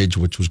scrimmage,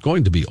 which was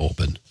going to be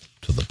open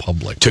to the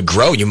public. To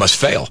grow, you must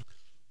fail.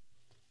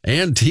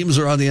 And teams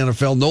around the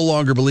NFL no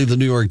longer believe the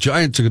New York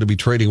Giants are going to be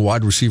trading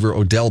wide receiver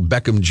Odell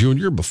Beckham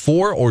Jr.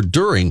 before or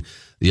during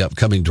the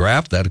upcoming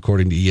draft. That,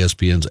 according to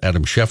ESPN's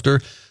Adam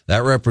Schefter.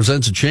 That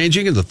represents a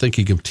changing in the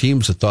thinking of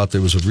teams that thought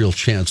there was a real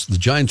chance the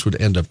Giants would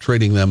end up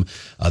trading them.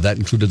 That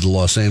included the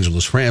Los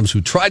Angeles Rams,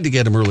 who tried to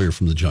get him earlier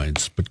from the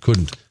Giants, but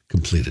couldn't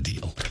complete a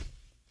deal.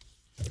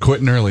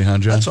 Quitting early, huh,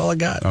 John? That's all I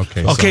got.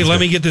 Okay,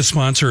 let me get this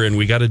sponsor, and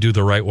we got to do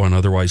the right one.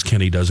 Otherwise,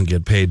 Kenny doesn't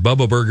get paid.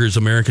 Bubba Burger is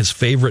America's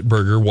favorite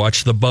burger.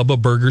 Watch the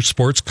Bubba Burger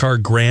Sports Car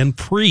Grand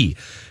Prix.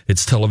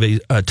 It's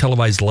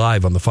televised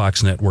live on the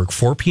Fox Network,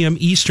 4 p.m.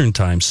 Eastern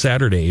Time,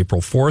 Saturday, April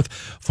 4th.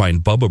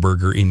 Find Bubba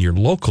Burger in your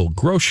local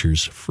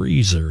grocer's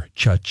freezer.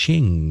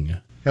 Cha-ching.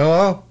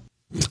 Hello?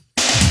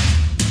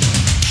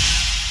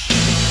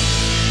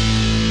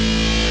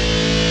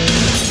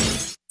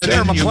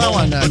 Sarah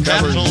McClellan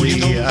covers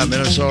the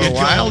Minnesota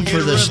Wild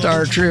for the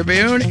Star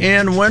Tribune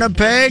in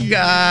Winnipeg.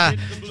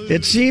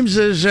 It seems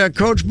as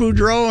Coach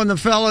Boudreau and the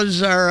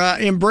fellas are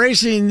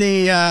embracing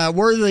the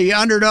we're the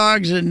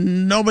underdogs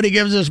and nobody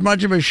gives us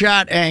much of a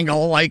shot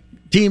angle like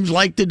teams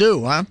like to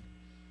do, huh?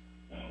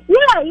 Yeah,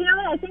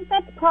 I think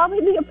that's probably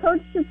the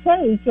approach to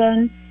take.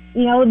 And,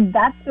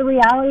 that's the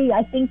reality.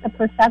 I think the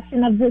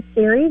perception of this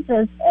series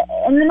is,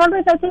 and the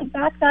numbers I think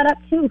back that up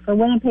too, for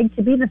Winnipeg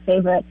to be the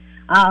favorite.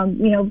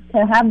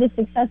 To have the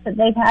success that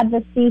they've had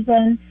this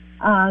season,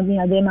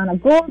 the amount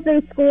of goals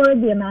they've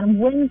scored, the amount of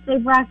wins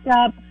they've racked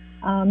up,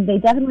 they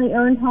definitely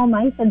earned home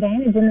ice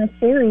advantage in this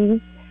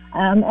series.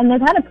 And they've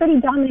had a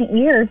pretty dominant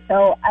year,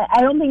 so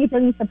I don't think it's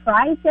any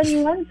surprise to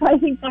anyone. So I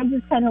think that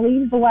just kind of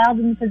leaves the Wild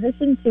in the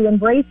position to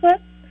embrace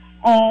it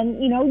and,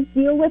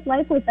 deal with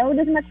life without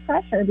as much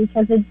pressure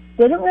because it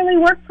didn't really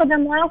work for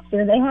them last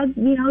year. They had,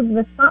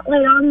 the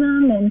spotlight on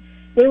them and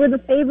they were the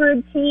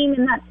favored team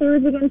in that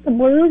series against the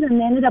Blues, and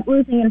they ended up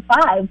losing in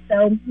 5.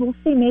 So we'll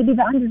see. Maybe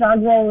the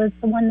underdog role is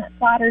the one that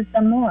flatters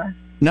them more.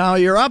 Now,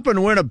 you're up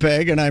in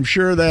Winnipeg, and I'm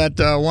sure that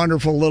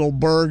wonderful little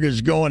burg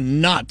is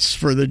going nuts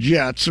for the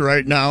Jets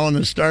right now in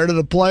the start of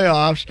the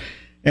playoffs.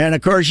 And,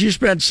 of course, you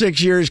spent 6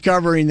 years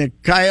covering the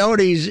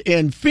Coyotes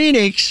in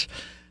Phoenix,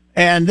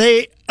 and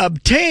they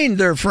obtained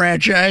their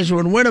franchise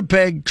when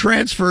Winnipeg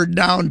transferred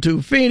down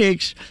to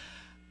Phoenix.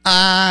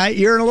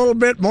 You're in a little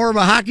bit more of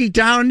a hockey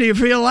town, do you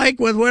feel like,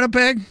 with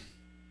Winnipeg?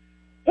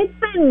 It's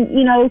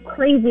been,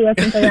 crazy, I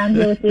think, around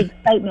here with the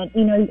excitement.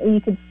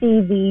 You could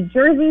see the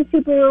jerseys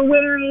people were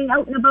wearing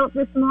out and about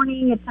this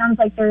morning. It sounds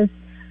like there's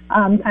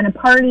kind of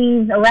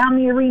parties around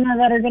the arena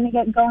that are going to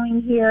get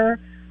going here.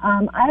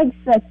 I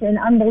expect an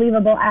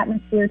unbelievable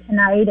atmosphere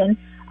tonight. And,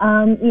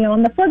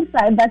 on the flip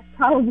side, that's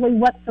probably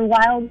what the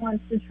Wild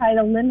wants to try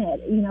to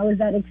limit, is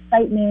that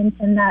excitement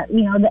and that,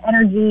 the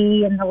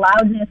energy and the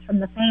loudness from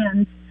the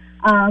fans.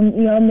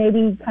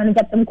 Maybe kind of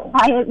get them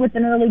quiet with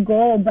an early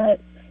goal.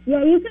 But,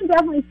 yeah, you can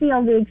definitely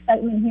feel the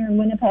excitement here in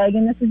Winnipeg.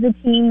 And this is a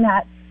team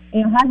that,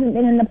 hasn't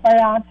been in the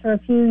playoffs for a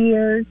few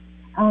years.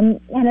 And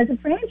as a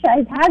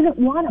franchise, hasn't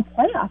won a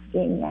playoff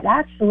game yet,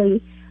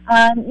 actually.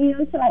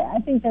 So I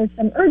think there's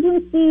some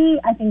urgency.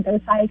 I think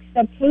there's high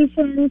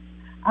expectations.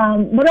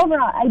 But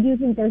overall, I do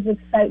think there's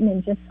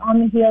excitement just on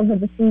the heels of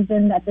the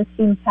season that this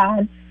team's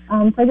had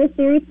for this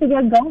series to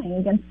get going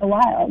against the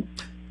Wild.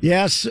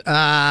 Yes,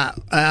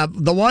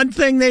 the one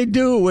thing they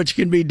do, which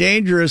can be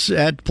dangerous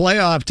at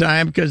playoff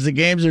time because the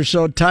games are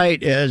so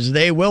tight, is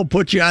they will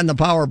put you on the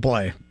power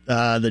play,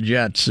 the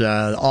Jets.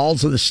 All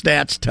of the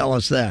stats tell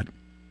us that.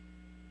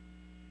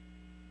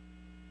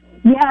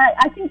 Yeah,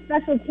 I think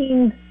special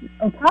teams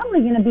are probably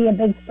going to be a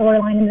big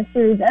storyline in the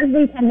series, as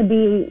they tend to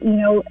be,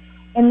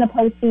 in the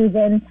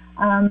postseason.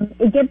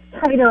 It gets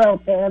tighter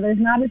out there. There's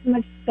not as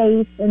much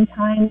space and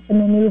time to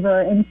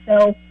maneuver, and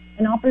so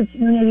an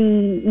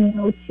opportunity,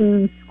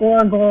 to score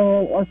a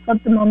goal or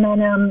flip the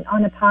momentum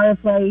on a power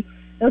play,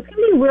 those can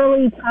be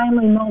really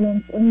timely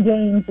moments in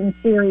games and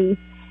series.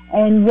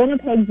 And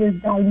Winnipeg's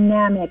is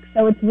dynamic,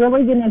 so it's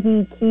really going to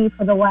be key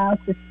for the Wild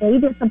to stay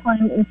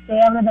disciplined and stay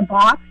out of the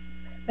box.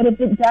 But if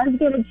it does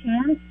get a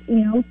chance,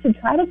 to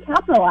try to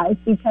capitalize,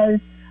 because,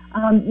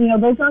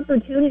 those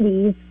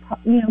opportunities,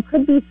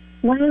 could be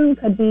slim,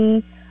 could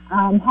be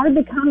hard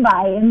to come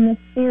by in this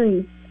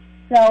series.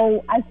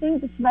 So I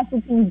think the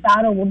special teams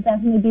battle will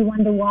definitely be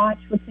one to watch.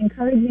 What's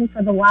encouraging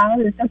for the Wild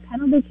is their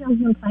penalty kill's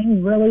been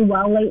playing really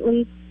well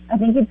lately. I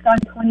think it's gone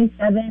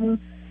 27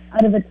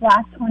 out of its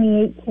last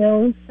 28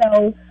 kills.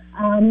 So,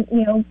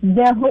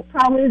 their hope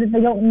probably is that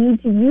they don't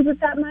need to use it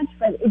that much,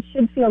 but it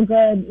should feel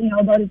good,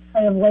 about its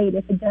play of late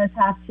if it does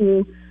have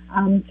to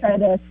try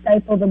to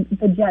stifle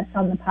the Jets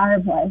on the power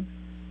play.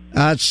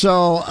 The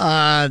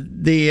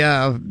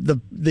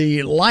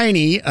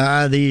Liney,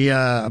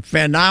 the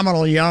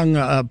phenomenal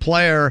young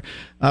player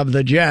of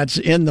the Jets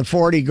in the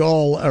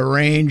 40-goal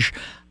range,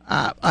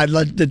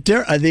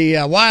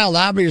 the Wild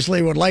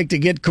obviously would like to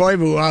get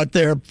Koivu out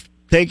there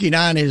taking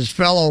on his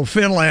fellow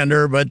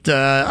Finlander, but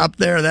up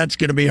there that's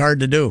going to be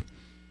hard to do.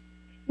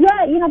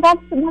 Yeah,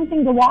 that's the one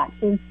thing to watch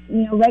is,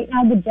 right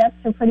now the Jets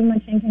are pretty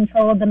much in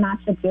control of the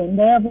matchup game.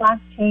 They have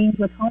last change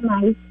with home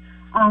ice.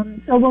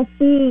 So we'll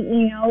see,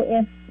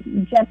 if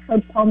Jets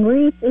coach Paul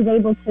Maurice is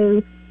able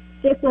to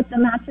stick with the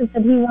matchups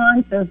that he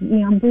wants, or,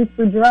 Bruce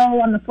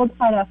Boudreau on the flip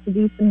side has to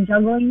do some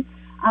juggling.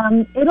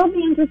 It'll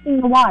be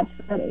interesting to watch.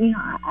 But,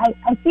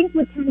 I think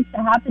what tends to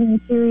happen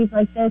in series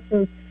like this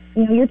is,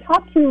 your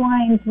top two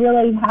lines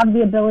really have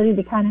the ability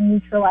to kind of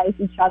neutralize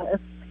each other.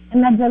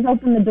 And that does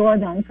open the door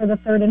then for the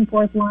third and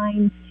fourth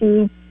lines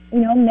to,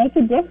 make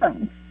a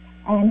difference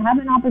and have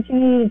an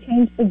opportunity to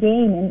change the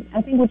game. And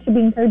I think what should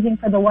be encouraging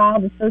for the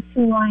Wild is those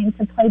two lines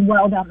have played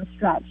well down the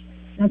stretch.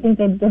 And I think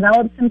they've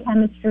developed some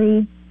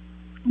chemistry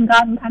and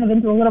gotten kind of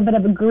into a little bit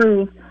of a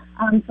groove.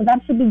 So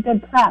that should be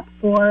good prep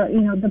for,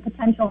 the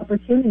potential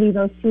opportunity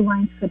those two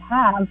lines could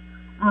have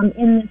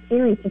in this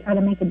series to try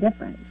to make a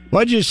difference.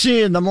 What'd you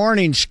see in the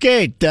morning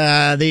skate?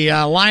 The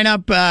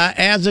lineup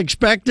as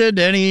expected?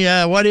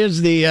 What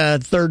is the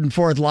third and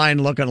fourth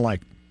line looking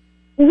like?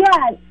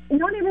 Yeah,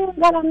 not everyone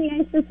got on the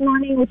ice this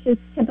morning, which is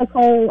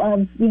typical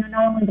of, not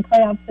only the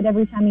playoffs, but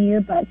every time of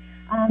year. But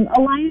a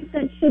lineup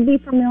that should be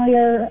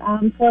familiar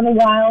for the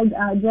Wild.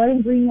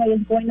 Jordan Greenway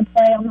is going to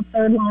play on the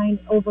third line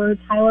over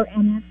Tyler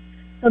Ennis.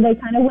 So they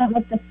kind of went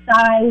with the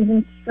size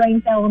and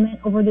strength element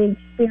over the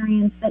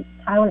experience that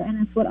Tyler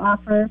Ennis would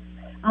offer.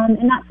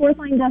 And that fourth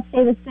line does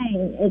stay the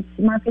same. It's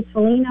Marcus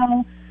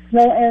Foligno,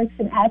 Joel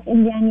Eriksson-Ek,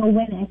 and Daniel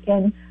Winnick.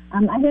 And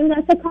I think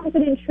that's a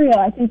confident trio.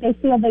 I think they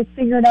feel they've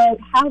figured out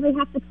how they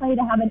have to play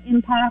to have an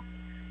impact,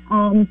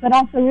 but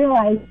also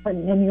realize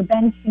and your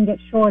bench can get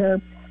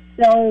shorter.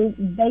 So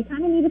they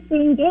kind of need to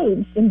stay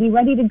engaged and be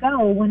ready to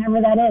go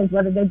whenever that is,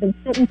 whether they've been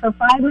sitting for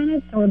 5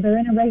 minutes or they're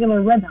in a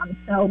regular rhythm.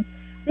 So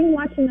I think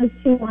watching those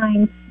two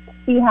lines,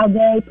 see how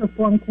they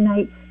perform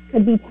tonight,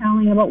 could be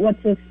telling about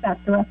what to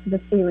expect the rest of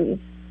the series.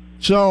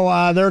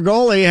 So their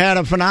goalie had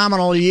a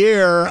phenomenal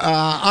year,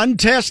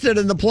 untested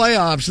in the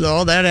playoffs,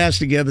 though. That has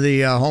to give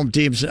the home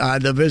teams,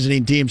 the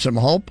visiting team, some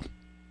hope.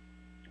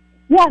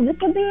 Yeah, this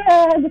will be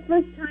the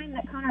first time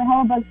that Connor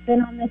Hellebuyck's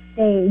been on this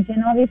stage,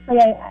 and obviously,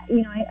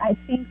 I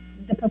think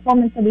the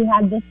performance that he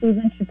had this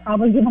season should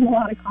probably give him a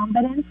lot of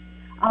confidence.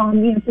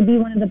 To be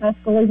one of the best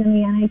goalies in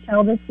the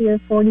NHL this year,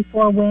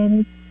 44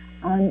 wins.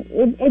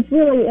 It's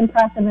really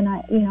impressive, and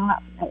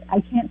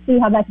I can't see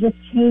how that just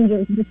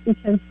changes just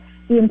because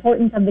the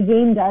importance of the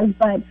game does.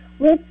 But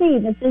we'll see.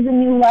 This is a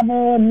new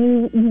level, a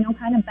new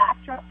kind of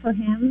backdrop for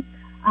him.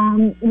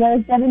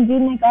 Whereas Devin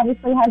Dubnyk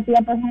obviously has the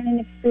upper hand in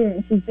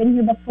experience. He's been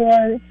here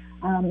before.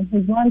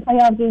 He's won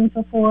playoff games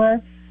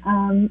before.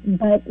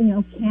 But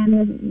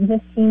can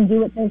this team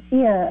do it this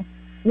year?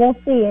 we'll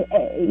see.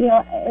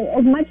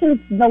 As much as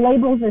the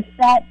labels are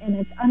set and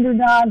it's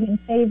underdog and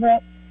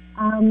favorite,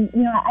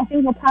 I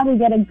think we'll probably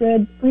get a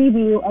good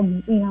preview of,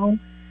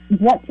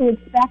 what to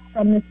expect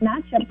from this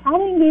matchup,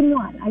 probably in game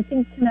one. I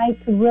think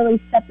tonight could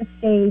really set the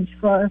stage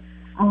for,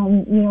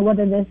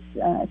 whether this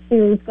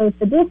series goes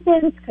the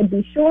distance, could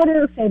be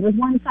shorter, favors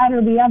one side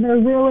or the other,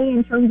 really,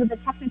 in terms of the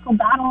technical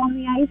battle on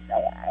the ice.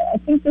 I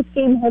think this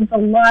game holds a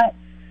lot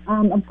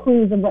of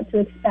clues of what to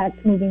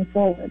expect moving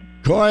forward.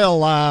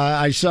 Coyle,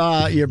 I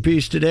saw your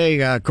piece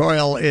today.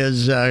 Coyle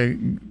is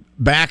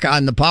back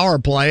on the power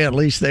play. At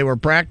least they were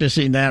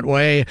practicing that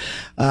way,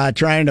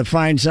 trying to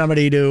find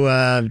somebody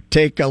to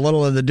take a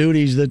little of the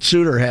duties that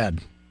Suter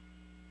had.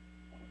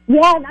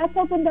 Yeah, that's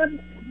opened up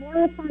more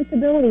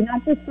responsibility,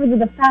 not just for the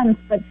defense,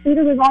 but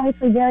Suter was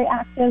obviously very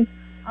active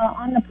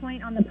on the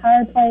point, on the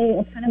power play,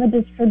 as kind of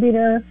a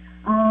distributor.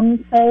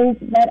 So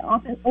that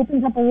often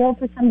opens up a role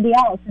for somebody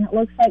else, and it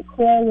looks like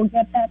Coyle will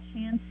get that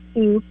chance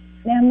to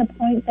man the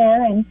point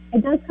there, and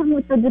it does come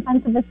with the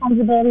defensive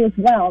responsibility as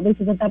well,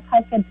 because if that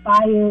puck gets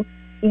by you,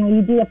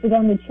 you do have to go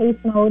into chase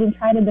mode and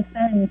try to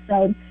defend.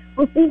 So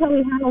we'll see how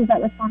he handles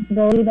that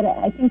responsibility, but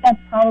I think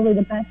that's probably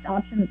the best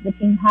option that the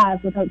team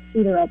has without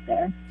Suter out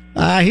there.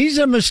 He's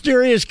a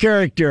mysterious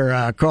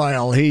character,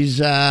 Coyle.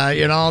 He's,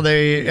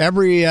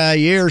 every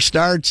year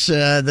starts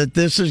that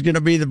this is going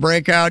to be the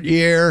breakout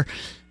year.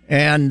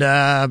 And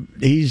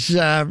he's, he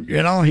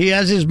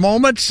has his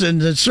moments,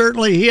 and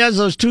certainly he has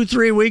those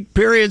 2-3 week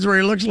periods where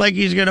he looks like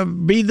he's going to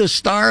be the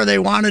star they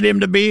wanted him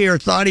to be or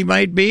thought he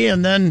might be,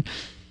 and then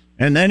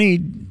he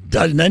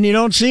doesn't. Then you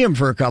don't see him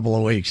for a couple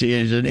of weeks. He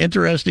is an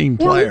interesting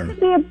player. He could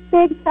be a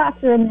big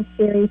factor in this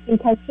series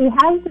because he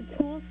has the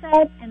tool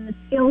set and the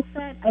skill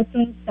set, I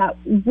think, that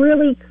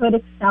really could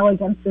excel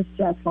against this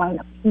Jets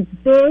lineup. He's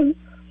big,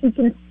 he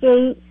can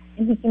skate,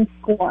 and he can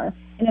score.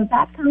 And if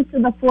that comes to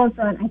the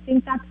forefront, I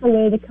think that's the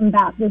way to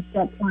combat this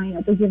Jets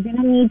lineup, is you're going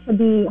to need to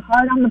be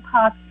hard on the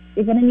puck,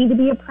 you're going to need to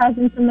be a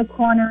presence in the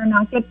corner and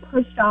not get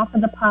pushed off of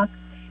the puck,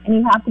 and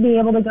you have to be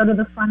able to go to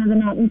the front of the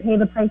net and pay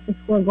the price to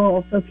score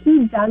goals. So if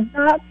he does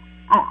that,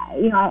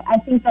 I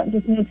think that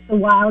just makes the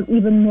Wild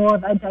even more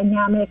of a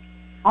dynamic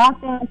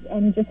offense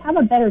and just have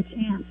a better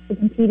chance to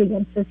compete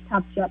against this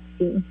tough Jets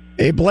team.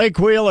 Hey, Blake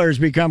Wheeler's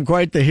become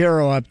quite the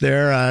hero up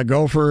there.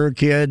 Gopher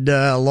kid,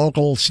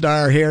 local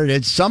star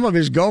here. Some of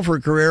his Gopher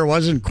career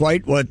wasn't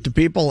quite what the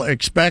people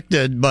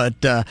expected, but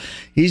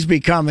he's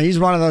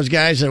one of those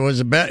guys that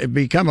was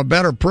become a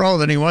better pro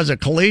than he was a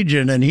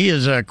collegiate, and he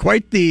is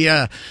quite the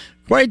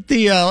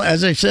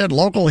as I said,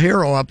 local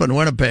hero up in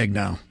Winnipeg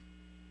now.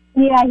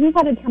 Yeah, he's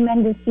had a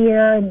tremendous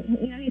year,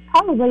 and he's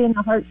probably in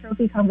the Hart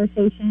Trophy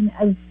conversation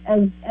as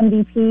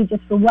MVP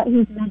just for what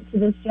he's meant to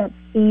this Jets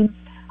team.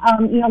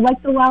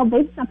 Like the Wild,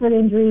 they've suffered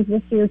injuries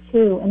this year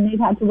too, and they've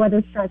had to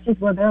weather stretches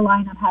where their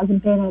lineup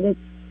hasn't been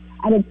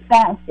at its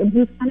best, and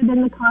he's kind of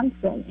been the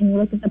constant. And you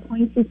look at the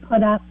points he's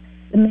put up,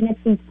 the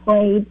minutes he's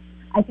played,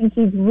 I think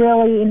he's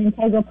really an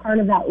integral part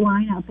of that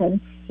lineup,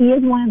 and he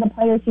is one of the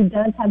players who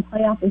does have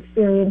playoff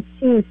experience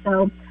too,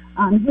 so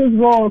his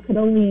role could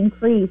only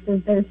increase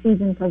as their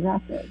season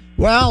progresses.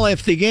 Well,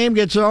 if the game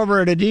gets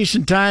over at a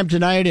decent time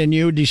tonight and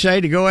you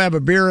decide to go have a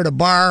beer at a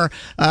bar,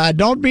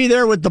 don't be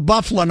there with the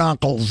Bufflin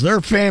uncles.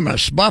 They're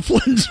famous.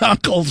 Bufflin's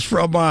uncles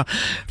from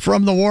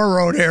the War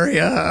Road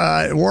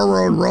area, War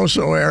Road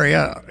Rosso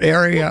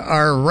area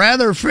are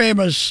rather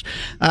famous.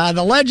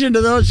 The legend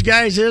of those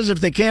guys is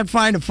if they can't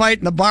find a fight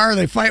in the bar,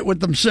 they fight with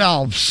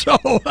themselves. So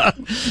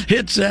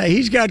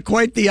he's got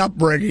quite the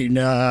upbringing.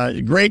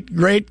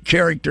 Great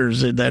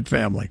characters in that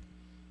family.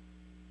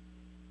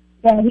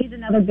 Yeah, he's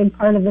another big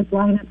part of this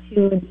lineup,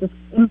 too. It just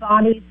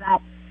embodies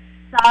that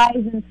size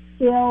and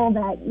skill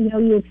that,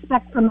 you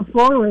expect from a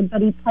forward,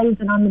 but he plays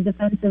it on the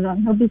defensive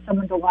end. He'll be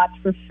someone to watch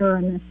for sure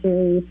in this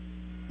series.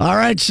 All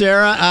right,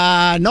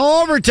 Sarah.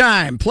 No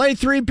overtime. Play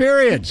 3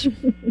 periods.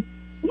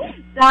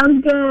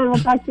 Sounds good. We'll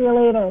talk to you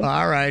later.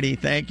 All righty.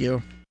 Thank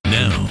you.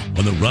 Now,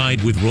 on the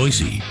Ride with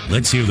Royce,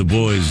 let's hear the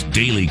boys'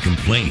 daily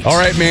complaints. All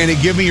right, Manny,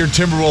 give me your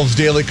Timberwolves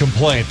daily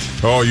complaint.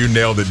 Oh, you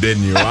nailed it,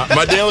 didn't you?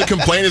 My daily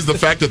complaint is the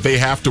fact that they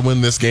have to win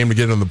this game to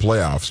get into the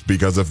playoffs,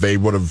 because if they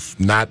would have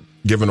not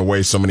given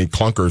away so many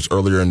clunkers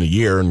earlier in the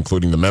year,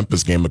 including the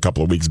Memphis game a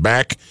couple of weeks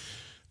back,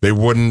 they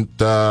wouldn't,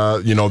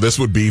 this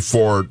would be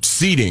for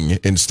seeding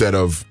instead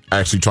of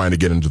actually trying to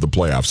get into the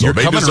playoffs. So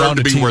they deserve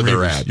to be where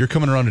they're at. You're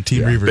coming around to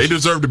Team Reavers. They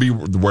deserve to be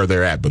where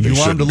they're at, but you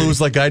want them to lose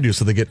like I do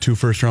so they get 2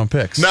 first-round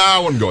picks. No, I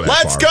wouldn't go that far.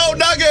 Let's go,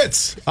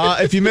 Nuggets!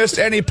 If you missed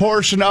any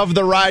portion of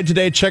the ride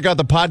today, check out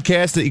the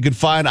podcast that you can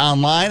find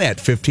online at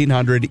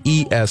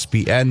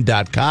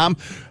 1500ESPN.com.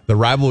 The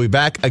ride will be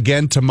back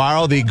again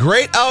tomorrow. The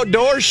Great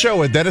Outdoor Show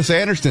with Dennis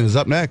Anderson is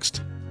up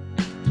next.